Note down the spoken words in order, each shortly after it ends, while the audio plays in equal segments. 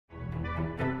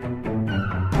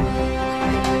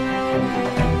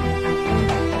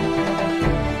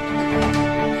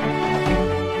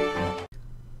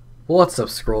What's up,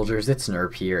 Scrollers? It's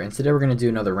Nerp here, and today we're going to do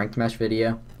another ranked match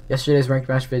video. Yesterday's ranked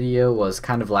match video was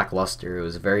kind of lackluster. It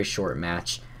was a very short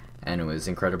match, and it was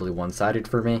incredibly one-sided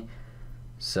for me.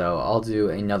 So I'll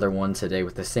do another one today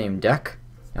with the same deck.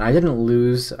 And I didn't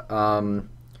lose.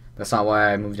 That's not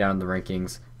why I moved down in the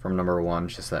rankings from number 1.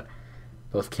 It's just that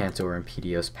both Cantor and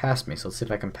PDOs passed me. So let's see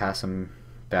if I can pass them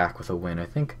back with a win. I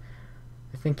think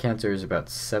Cantor is about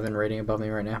 7 rating above me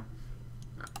right now.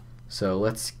 So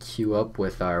let's queue up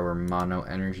with our mono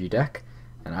energy deck,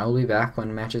 and I will be back when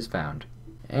a match is found.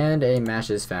 And a match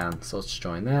is found, so let's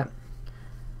join that.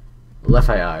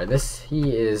 Lefayar,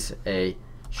 he is a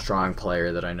strong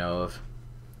player that I know of.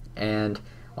 And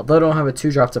although I don't have a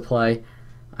 2-drop to play,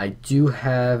 I do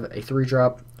have a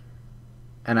 3-drop,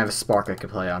 and I have a Spark I could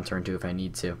play on turn 2 if I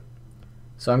need to.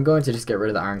 So I'm going to just get rid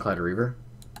of the Ironclad Reaver.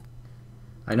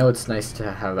 I know it's nice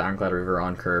to have the Ironclad Reaver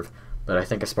on curve, but I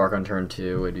think a Spark on turn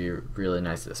 2 would be really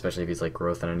nice, especially if he's like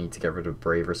growth and I need to get rid of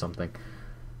Brave or something.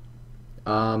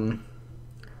 I'm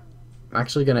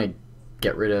actually going to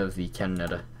get rid of the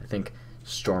Canonetta. I think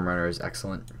Stormrunner is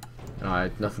excellent. I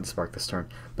have nothing to Spark this turn.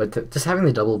 But just having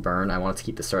the double burn, I want to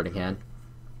keep the starting hand,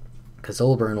 because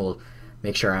double burn will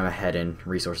make sure I'm ahead in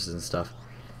resources and stuff.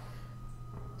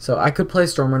 So I could play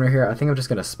Stormrunner here. I think I'm just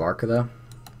going to Spark though.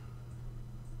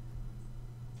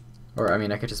 Or, I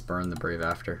mean, I could just burn the Brave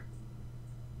after.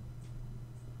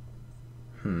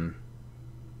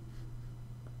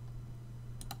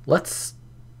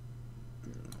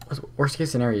 Worst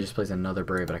case scenario, he just plays another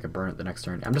Brave, but I could burn it the next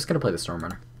turn. I'm just going to play the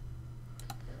Stormrunner.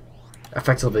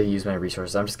 Effectively use my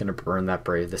resources. I'm just going to burn that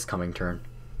Brave this coming turn.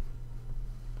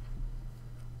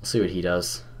 We'll see what he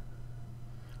does.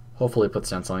 Hopefully it puts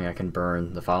down something I can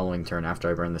burn the following turn after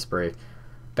I burn this Brave.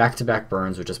 Back-to-back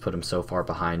burns would just put him so far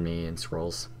behind me in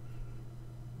scrolls.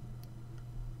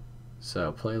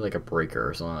 So play like a Breaker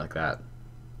or something like that.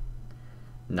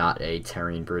 Not a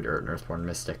Terran Brute or an Earthborn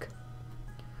Mystic.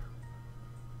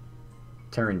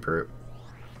 Terran Brute.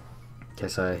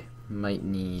 Guess I might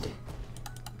need...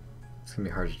 It's going to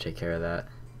be hard to take care of that.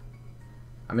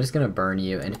 I'm just going to burn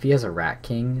you, and if he has a Rat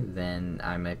King, then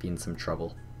I might be in some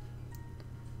trouble.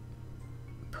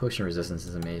 Potion resistance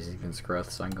is amazing against growth,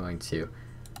 so I'm going to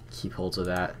keep hold of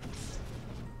that.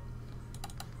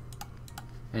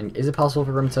 And is it possible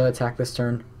for him to attack this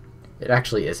turn? It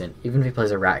actually isn't. Even if he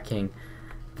plays a Rat King,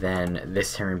 then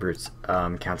this Terran Brute's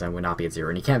countdown would not be at 0.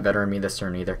 And he can't veteran me this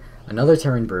turn either. Another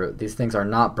Terran Brute. These things are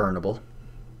not burnable.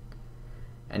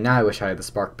 And now I wish I had the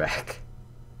Spark back.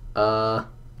 Let's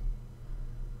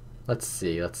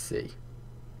see.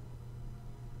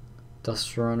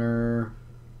 Dust Runner.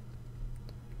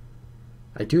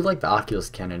 I do like the Oculus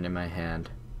Cannon in my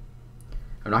hand.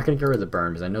 I'm not going to get rid of the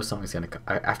burn, because I know something's going to...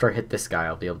 After I hit this guy,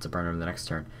 I'll be able to burn him the next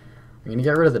turn. I'm going to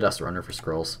get rid of the Dust Runner for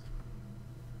scrolls.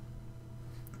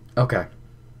 Okay.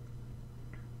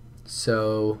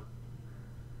 So,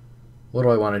 what do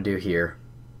I want to do here?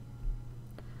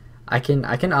 I can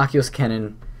Oculus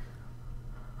Cannon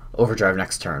Overdrive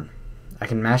next turn. I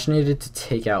can Machinate it to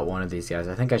take out one of these guys.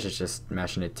 I think I should just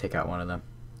Machinate to take out one of them.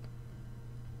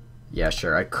 Yeah,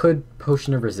 sure. I could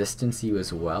Potion of Resistance you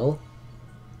as well.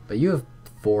 But you have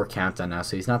 4 countdown now,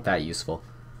 so he's not that useful.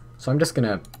 So I'm just going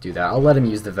to do that. I'll let him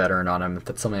use the Veteran on him if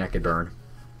that's something I could burn.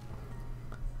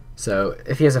 So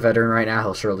if he has a Veteran right now,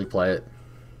 he'll surely play it.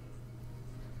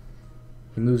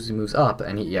 He moves up,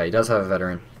 and he does have a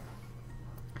Veteran.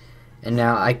 And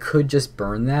now I could just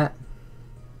burn that.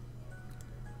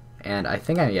 And I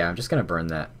think I'm just going to burn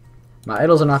that. My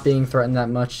idols are not being threatened that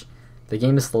much. The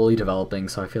game is slowly developing,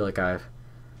 so I feel like I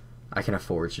can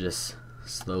afford to just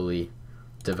slowly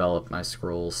develop my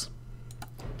scrolls.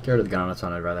 Get rid of the gun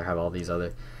automaton. I'd rather have all these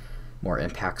other more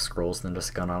impact scrolls than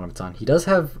just gun automaton. He does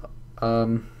have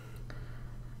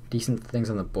decent things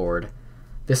on the board.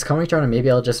 This coming turn, maybe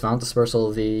I'll just Violent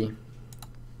Dispersal the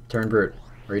Terran Brute.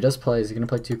 Or he does play. Is he going to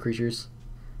play 2 creatures?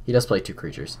 He does play 2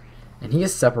 creatures. And he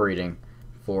is separating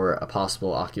for a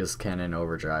possible Oculus Cannon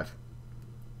Overdrive.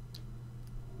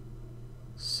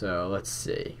 So let's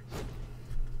see.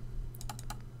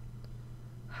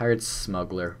 Hired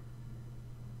Smuggler.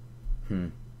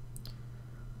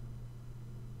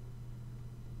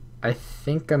 I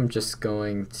think I'm just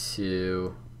going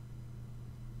to...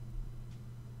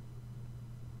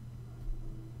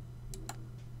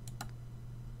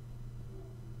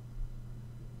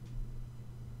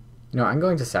 I'm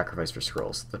going to sacrifice for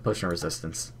scrolls. The Potion of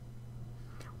Resistance.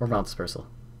 Or Violent Dispersal.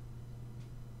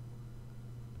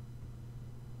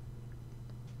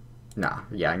 Nah,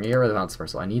 yeah, I'm gonna get rid of the Violent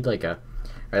Dispersal. I need like a...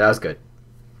 Alright, that was good.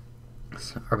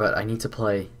 But I need to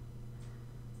play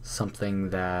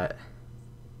something that...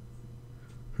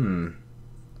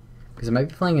 because I might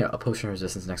be playing a potion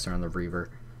resistance next turn on the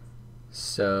Reaver.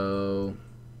 So,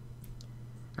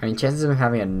 I mean, chances of him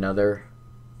having another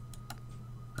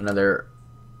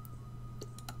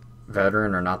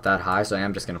veteran are not that high, so I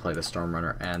am just going to play the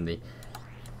Stormrunner and the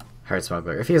Hired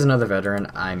Smuggler. If he has another veteran,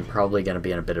 I'm probably going to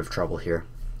be in a bit of trouble here.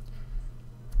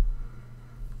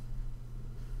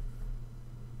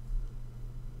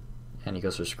 And he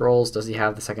goes for scrolls. Does he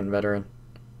have the second veteran?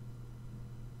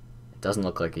 It doesn't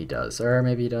look like he does. Or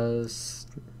maybe he does.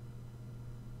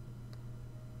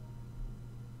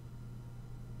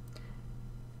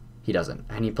 He doesn't.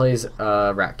 And he plays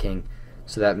Rat King.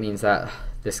 So that means that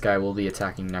this guy will be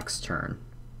attacking next turn.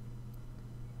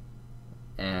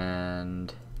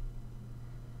 And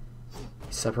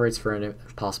he separates for an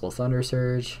possible Thunder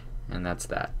Surge. And that's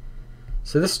that.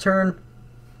 So this turn,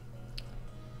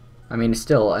 I mean,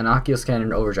 still, an Oculus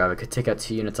Cannon Overdrive. I could take out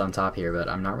 2 units on top here, but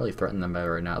I'm not really threatening them by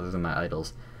right now other than my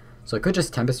idols. So I could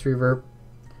just Tempest Reaver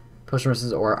Potion of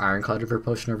Resistance or Ironclad Reaver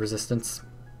Potion of Resistance.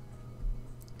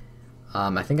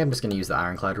 I think I'm just going to use the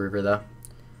Ironclad Reaver, though.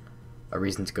 A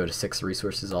reason to go to 6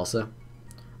 resources also.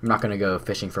 I'm not going to go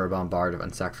fishing for a Bombard of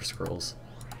Unsack for Scrolls.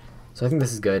 So I think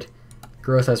this is good.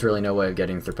 Growth has really no way of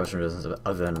getting through Potion of Resistance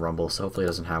other than Rumble, so hopefully it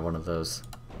doesn't have one of those.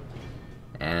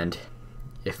 And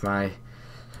if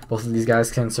both of these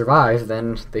guys can survive,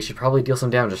 then they should probably deal some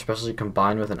damage, especially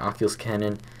combined with an Oculus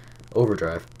Cannon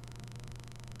Overdrive.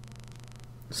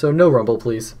 So no Rumble,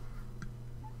 please.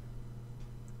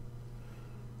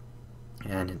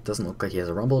 And it doesn't look like he has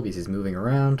a Rumble because he's moving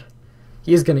around.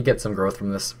 He is going to get some growth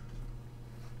from this.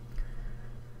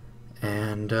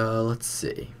 And let's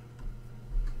see.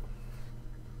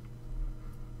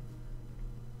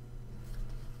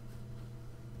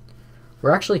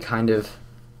 We're actually kind of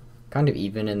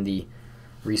even in the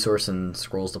resource and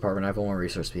scrolls department. I have 1 more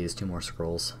resource, but he has 2 more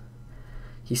scrolls.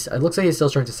 It looks like he's still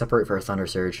trying to separate for a Thunder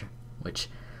Surge, which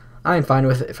I'm fine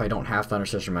with if I don't have Thunder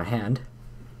Surge in my hand.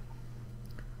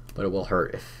 But it will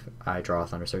hurt if I draw a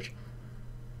Thunder Surge.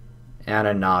 And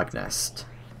a Nog Nest.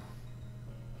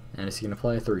 And is he going to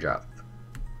play a 3-drop?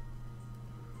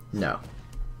 No.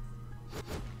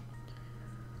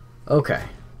 Okay.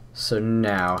 So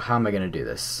now, how am I going to do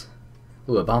this?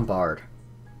 Ooh, a Bombard.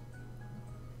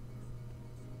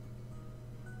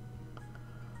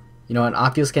 You know, an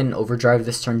Oculus Cannon Overdrive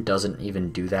this turn doesn't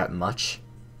even do that much.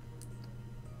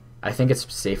 I think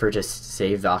it's safer to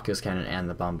save the Oculus Cannon and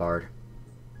the Bombard.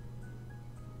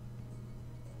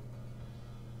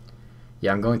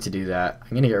 Yeah, I'm going to do that.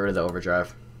 I'm going to get rid of the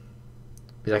Overdrive.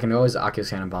 Because I can always Oculus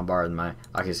Cannon Bombard and my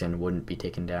Oculus Cannon wouldn't be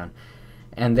taken down.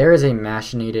 And there is a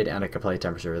Machinated and I could play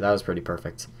Temperature. That was pretty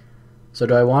perfect. So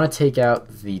do I want to take out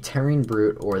the Terrene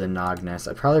Brute or the Nog Nest?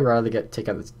 I'd probably rather take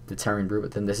out the Terrene Brute,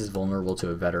 but then this is vulnerable to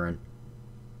a veteran.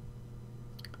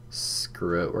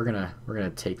 Screw it. We're gonna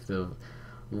take the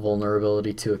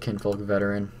vulnerability to a Kinfolk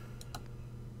veteran.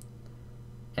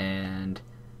 And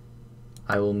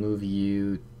I will move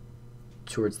you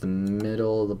towards the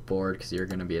middle of the board because you're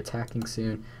going to be attacking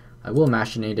soon. I will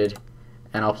Machinated,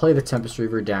 and I'll play the Tempest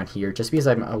Reaver down here just because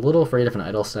I'm a little afraid of an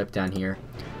idle snipe down here.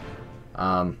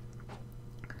 I'm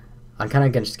kind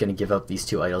of just going to give up these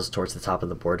 2 idols towards the top of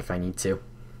the board if I need to.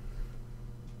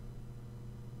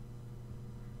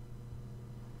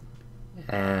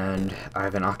 And I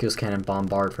have an Oculus Cannon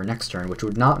Bombard for next turn, which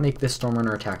would not make this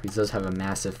Stormrunner attack because it does have a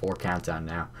massive 4 countdown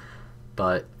now.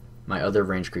 But my other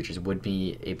ranged creatures would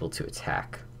be able to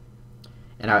attack.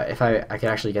 And if I could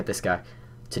actually get this guy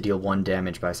to deal 1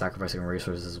 damage by sacrificing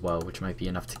resources as well, which might be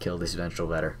enough to kill this Vengeful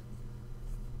Vetter.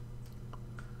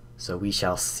 So we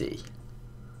shall see.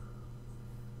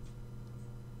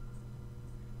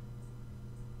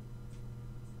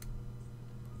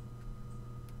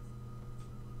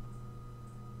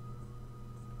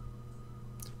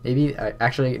 Maybe,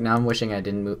 actually, now I'm wishing I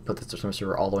didn't put the Storm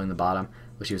Server all the way in the bottom.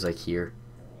 Wish he was like here.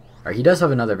 Alright, he does have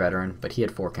another veteran, but he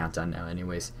had 4 countdown now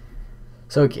anyways.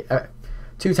 So,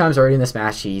 2 times already in this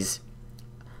match, he's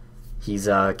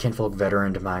Kinfolk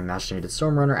veteran to my Machinated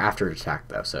Stormrunner after it attacked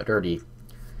though, so it already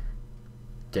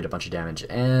did a bunch of damage.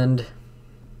 And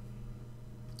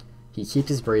he keeps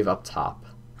his Brave up top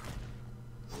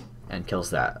and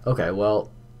kills that. Okay, well,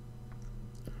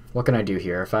 what can I do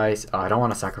here? If I don't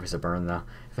want to sacrifice a burn though.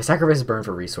 If I sacrifice a burn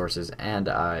for resources and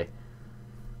I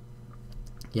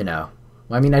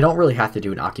don't really have to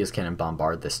do an Oculus Cannon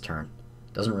Bombard this turn.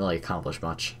 Doesn't really accomplish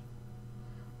much.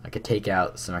 I could take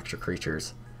out some extra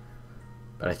creatures,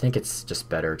 but I think it's just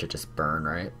better to just burn,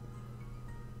 right?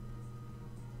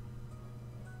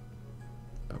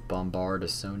 But Bombard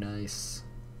is so nice.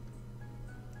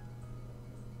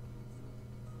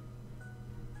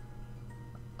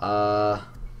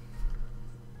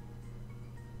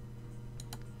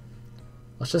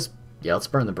 let's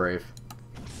burn the Brave.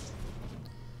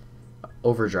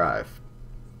 Overdrive.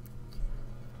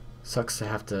 Sucks to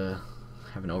have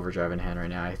an overdrive in hand right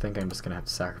now. I think I'm just gonna have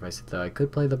to sacrifice it though. I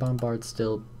could play the Bombard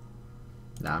still.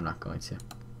 No, I'm not going to.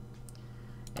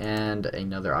 And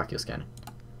another Oculus Cannon.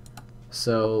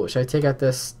 So should I take out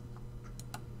this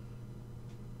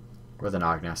or the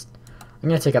Nog Nest? I'm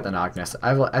gonna take out the Nog Nest.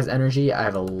 As energy, I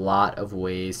have a lot of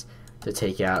ways to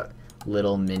take out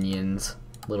little minions,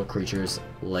 little creatures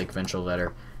like Vengeful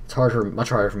Vetter. It's much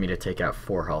harder for me to take out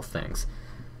 4 health things.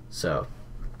 So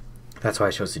that's why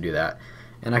I chose to do that.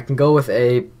 And I can go with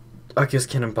a Oculus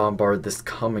Cannon Bombard this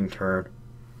coming turn.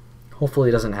 Hopefully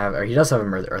he doesn't have, or he does have a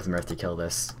Earth Mirth to kill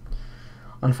this.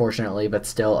 Unfortunately, but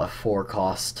still a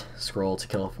 4-cost scroll to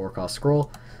kill a 4-cost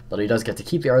scroll. But he does get to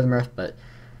keep the Earth Mirth, but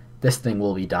this thing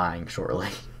will be dying shortly.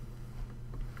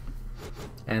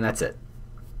 And that's it.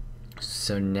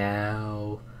 So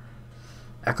now,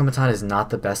 Echomaton is not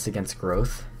the best against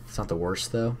growth. It's not the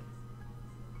worst though.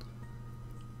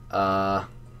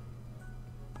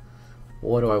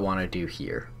 What do I want to do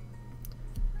here?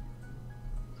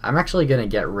 I'm actually going to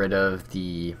get rid of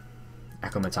the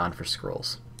Echomaton for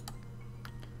scrolls.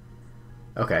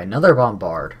 Okay, another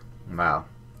Bombard. Wow.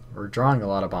 We're drawing a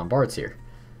lot of Bombards here.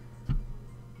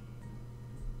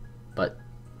 But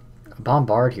a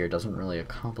Bombard here doesn't really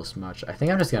accomplish much. I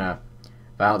think I'm just going to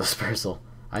Violent Dispersal.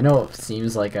 I know it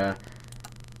seems like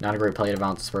not a great play to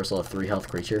Violent Dispersal a 3 health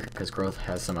creature, because growth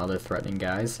has some other threatening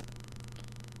guys.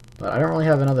 But I don't really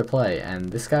have another play,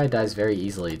 and this guy dies very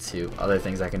easily to other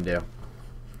things I can do.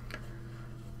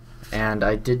 And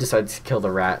I did decide to kill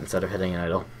the rat instead of hitting an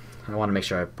idol. I want to make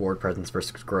sure I have board presence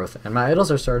versus growth, and my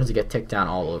idols are starting to get ticked down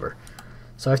all over.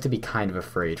 So I have to be kind of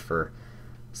afraid for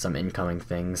some incoming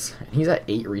things. And he's at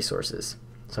 8 resources,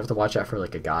 so I have to watch out for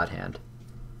like a god hand.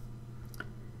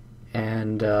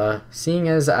 And seeing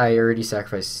as I already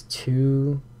sacrificed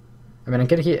 2, I mean, I'm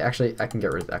gonna get, actually I can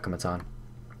get rid of Echomaton.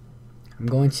 I'm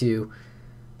going to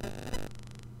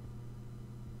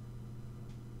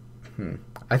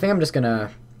I think I'm just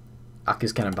gonna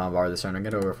Oculus Cannon Bombard this turn. I'm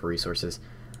gonna go for resources.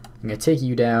 I'm gonna take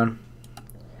you down,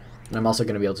 and I'm also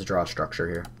gonna be able to draw a structure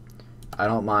here. I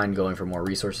don't mind going for more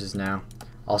resources now.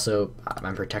 Also,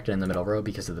 I'm protected in the middle row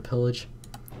because of the pillage,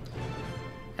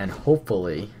 and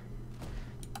hopefully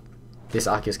this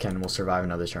Oculus Cannon will survive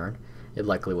another turn. It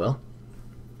likely will.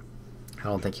 I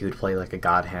don't think he would play like a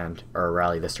God Hand or a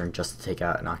Rally this turn just to take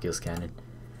out an Oculus Cannon.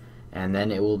 And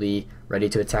then it will be ready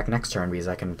to attack next turn because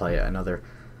I can play another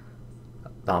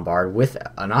Bombard with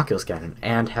an Oculus Cannon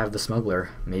and have the Smuggler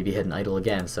maybe hit an idol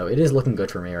again. So it is looking good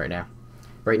for me right now.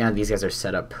 Right now these guys are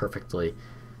set up perfectly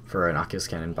for an Oculus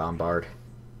Cannon Bombard.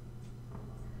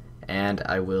 And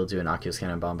I will do an Oculus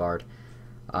Cannon Bombard.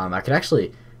 I could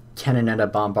actually Cannonetta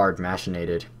Bombard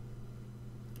Machinated.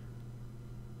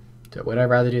 Would I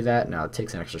rather do that? No, it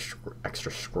takes an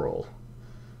extra scroll.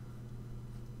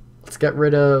 Let's get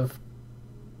rid of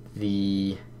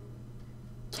the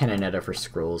Cannonetta for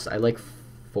scrolls. I like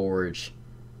Forge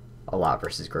a lot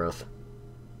versus growth.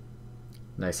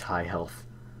 Nice high health.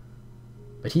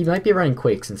 But he might be running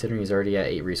Quakes considering he's already at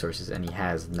 8 resources and he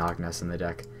has Nog Nest in the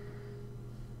deck.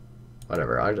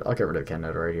 Whatever, I'll get rid of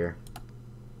Cannonetta right here.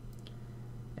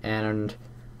 And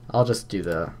I'll just do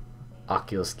the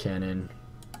Oculus Cannon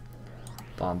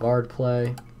Bombard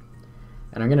play.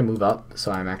 And I'm going to move up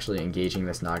so I'm actually engaging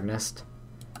this Nog Nest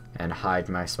and hide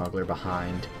my Smuggler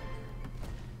behind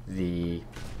the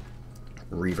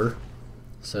Reaver.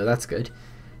 So that's good.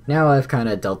 Now I've kind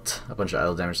of dealt a bunch of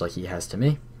idle damage like he has to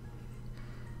me.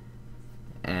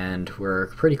 And we're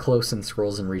pretty close in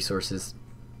scrolls and resources.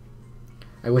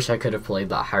 I wish I could have played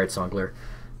the Hired Smuggler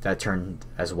that turn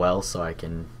as well so I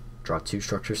can draw 2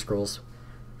 structure scrolls.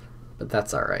 But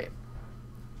that's alright.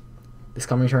 This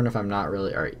coming turn, if I'm not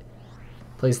really... Alright.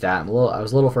 Plays that. I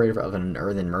was a little afraid of an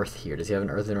Earthen Mirth here. Does he have an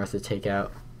Earthen Mirth to take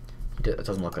out? It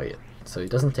doesn't look like it. So he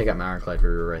doesn't take out my Ironclad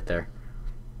Reaver right there.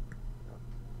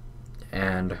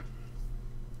 And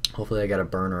hopefully I get a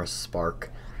burn or a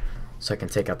spark so I can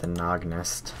take out the Nog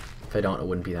Nest. If I don't, it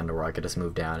wouldn't be the end of the world. I could just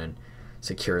move down and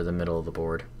secure the middle of the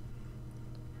board.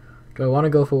 Do I want to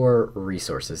go for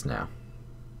resources now?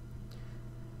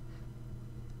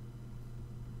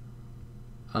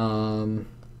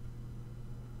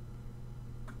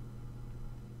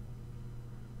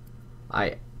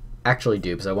 I actually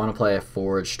do, because I want to play a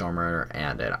Forge, Stormrunner,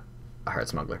 and a Heart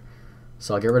Smuggler.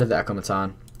 So I'll get rid of the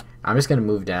Echomaton. I'm just going to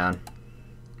move down,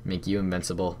 make you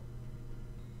invincible,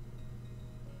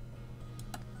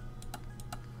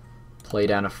 play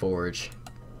down a Forge,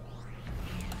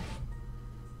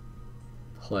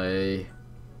 play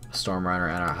a Stormrunner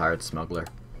and a Hired Smuggler.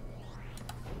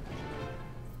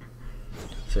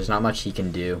 So there's not much he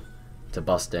can do to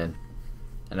bust in.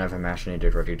 And I have a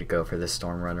Machinator ready to go for this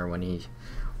Storm Runner when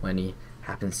he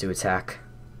happens to attack.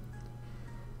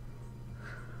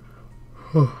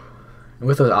 And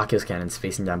with those Oculus Cannons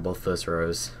facing down both those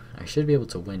rows, I should be able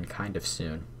to win kind of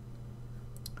soon.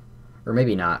 Or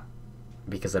maybe not,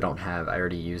 because I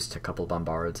already used a couple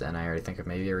Bombards, and I already think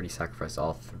maybe I already sacrificed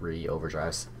all 3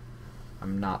 Overdrives.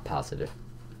 I'm not positive.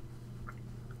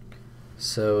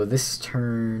 So this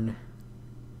turn,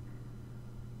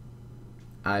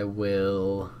 I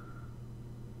will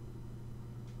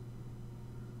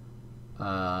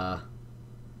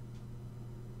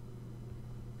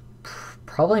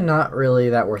probably not really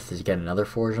that worth it to get another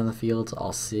Forge on the field.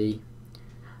 I'll see.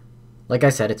 Like I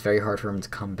said, it's very hard for him to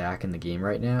come back in the game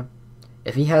right now.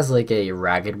 If he has like a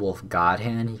Ragged Wolf God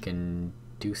Hand, he can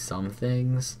do some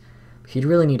things. He'd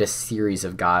really need a series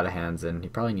of God Hands, and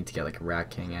he'd probably need to get like a Rat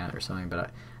King out or something, but I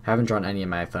haven't drawn any of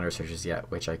my Thunder Surges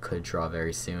yet, which I could draw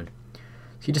very soon.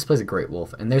 So he just plays a Great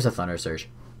Wolf, and there's a Thunder Surge.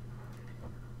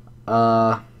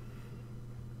 I'm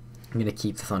gonna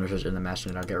keep the Thunder Surge in the match,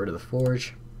 and I'll get rid of the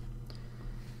Forge.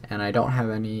 And I don't have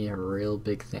any real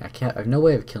big thing. I have no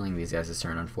way of killing these guys this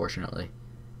turn, unfortunately.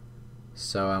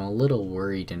 So I'm a little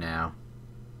worried now.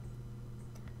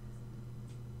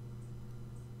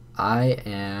 I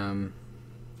am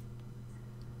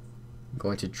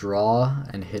going to draw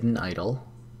an Hidden Idol.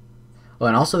 Oh,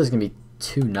 and also there's going to be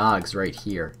 2 Nogs right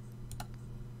here.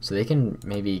 So they can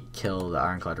maybe kill the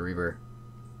Ironclad Reaver.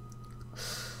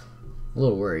 A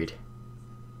little worried.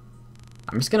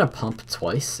 I'm just going to pump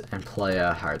twice and play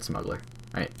a Hired Smuggler.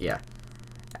 Alright, yeah.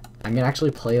 I'm going to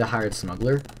actually play the Hired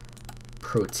Smuggler,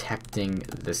 protecting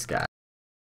this guy.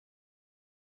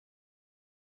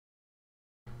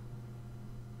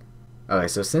 Okay,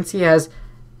 so since he has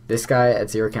this guy at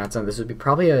 0 countdown, this would be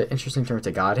probably an interesting turn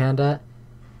to God Hand at.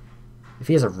 If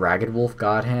he has a Ragged Wolf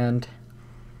God Hand,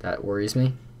 that worries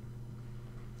me.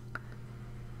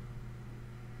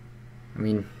 I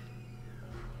mean,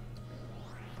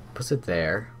 puts it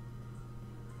there.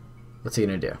 What's he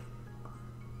gonna do?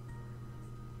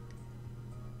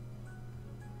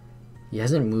 He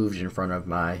hasn't moved in front of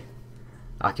my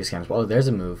Oculus Cannons. Oh, there's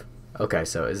a move. Okay,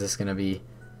 so is this gonna be...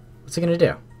 What's he gonna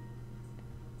do?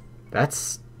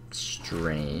 That's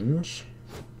strange.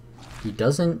 He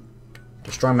doesn't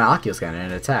destroy my Oculus Cannon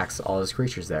and it attacks all his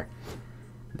creatures there.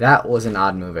 That was an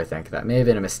odd move, I think. That may have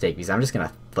been a mistake because I'm just going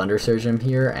to Thunder Surge him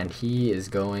here and he is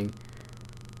going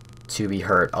to be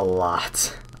hurt a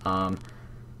lot.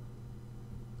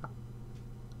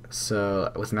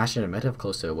 So with Machinator, I might have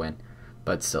close to a win,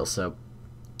 but still. So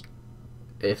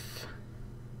if...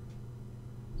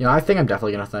 You know, I think I'm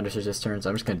definitely going to Thunder Surge this turn, so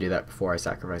I'm just going to do that before I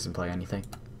sacrifice and play anything.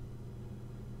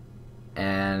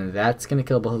 And that's going to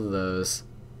kill both of those.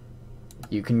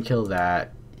 You can kill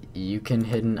that. You can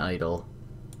Hidden Idol.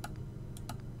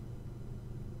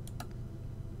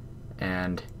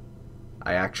 And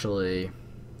I actually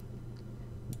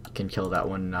can kill that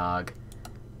one Nog.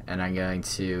 And I'm going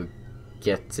to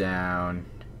get down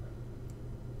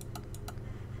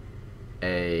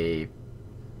a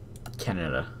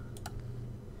Canada.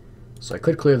 So I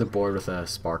could clear the board with a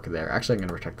Spark there. Actually, I'm going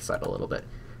to protect the side a little bit.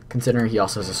 Considering he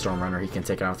also has a Storm Runner, he can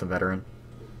take it out with a Veteran.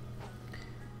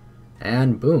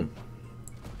 And boom.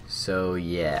 So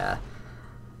yeah.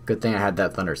 Good thing I had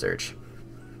that Thunder Surge.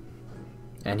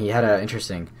 And he had a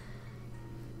interesting...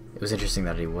 It was interesting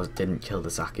that he didn't kill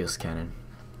the Oculus Cannon.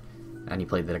 And he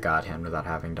played the God Hand without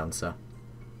having done so.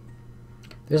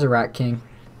 There's a Rat King.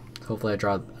 Hopefully I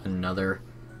draw another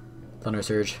Thunder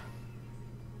Surge.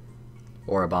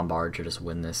 Or a Bombard to just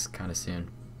win this kind of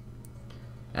soon.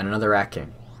 And another Rat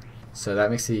King. So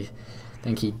that makes me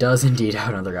think he does indeed have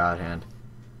another God Hand.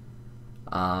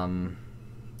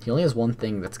 He only has one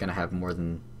thing that's gonna have more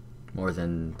than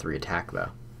 3 attack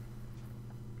though.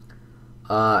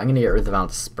 I'm gonna get rid of the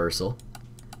Violent Dispersal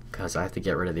because I have to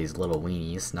get rid of these little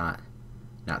weenies, not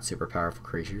super powerful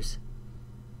creatures.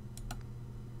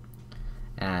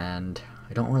 And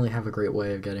I don't really have a great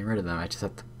way of getting rid of them. I just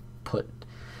have to put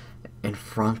in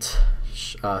front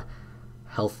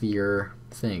healthier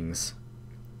things.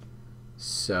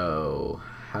 So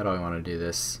how do I want to do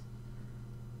this?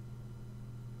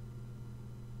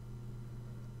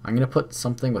 I'm going to put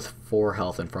something with 4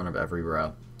 health in front of every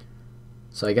row.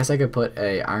 So I guess I could put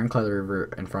a Ironclad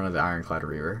Reaver in front of the Ironclad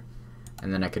Reaver.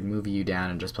 And then I could move you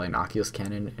down and just play an Oculus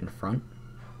Cannon in front.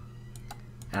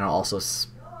 And I'll also...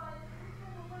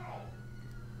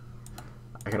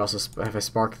 I could also... If I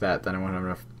spark that, then I won't have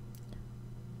enough...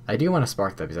 I do want to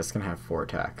spark that because that's going to have 4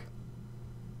 attack.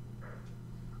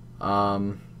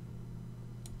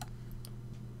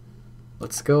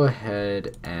 Let's go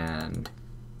ahead and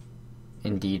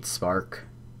indeed spark.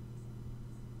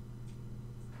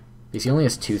 Because he only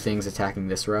has 2 things attacking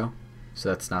this row, so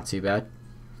that's not too bad.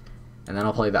 And then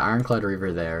I'll play the Ironclad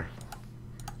Reaver there,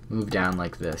 move down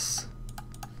like this,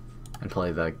 and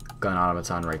play the Gun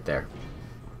Automaton right there.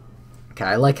 Okay,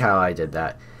 I like how I did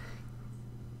that.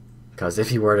 Because if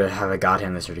he were to have a God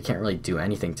Hand this turn, he can't really do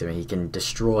anything to me. He can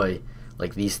destroy,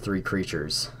 like, these 3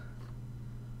 creatures.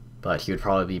 But he would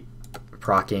probably be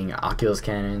proccing Oculus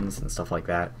Cannons and stuff like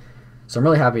that. So I'm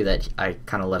really happy that I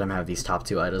kind of let him have these top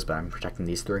 2 items, but I'm protecting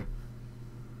these 3.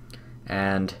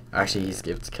 And actually, he's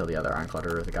able to kill the other Ironclad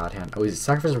or the God Hand. Oh, he's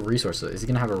sacrificing resources. Is he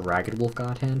going to have a Ragged Wolf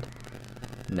God Hand?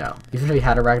 No. Even if he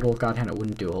had a Ragged Wolf God Hand, it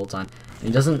wouldn't do a whole ton. And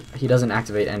he doesn't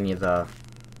activate any of the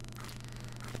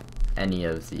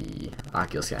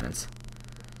Oculus Cannons.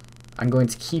 I'm going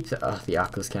to keep the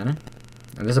Oculus Cannon.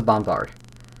 And there's a Bombard.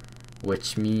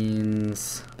 Which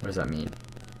means... what does that mean?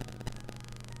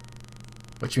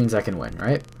 Which means I can win,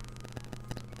 right?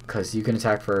 Because you can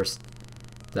attack first,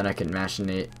 then I can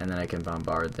Machinate, and then I can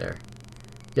Bombard there.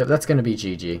 Yep, that's going to be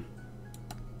GG.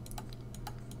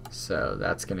 So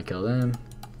that's going to kill them.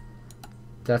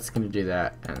 That's going to do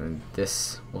that, and then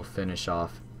this will finish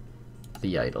off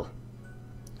the idol.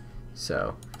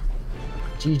 So,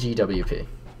 GGWP.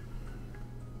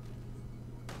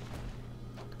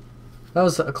 That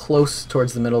was close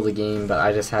towards the middle of the game, but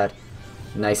I just had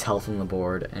nice health on the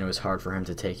board, and it was hard for him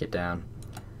to take it down.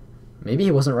 Maybe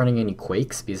he wasn't running any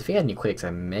Quakes, because if he had any Quakes, I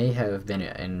may have been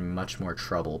in much more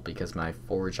trouble, because my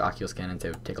Forged Oculus Cannons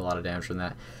would take a lot of damage from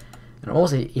that. And I'm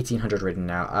almost 1800 rated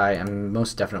now. I am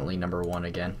most definitely number 1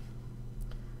 again,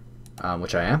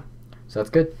 which I am, so that's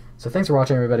good. So thanks for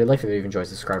watching, everybody. Like the video if you enjoyed,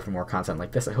 subscribe for more content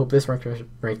like this. I hope this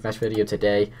ranked match video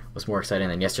today was more exciting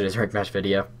than yesterday's ranked match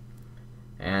video.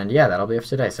 And yeah, that'll be it for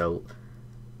today. So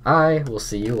I will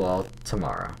see you all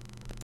tomorrow.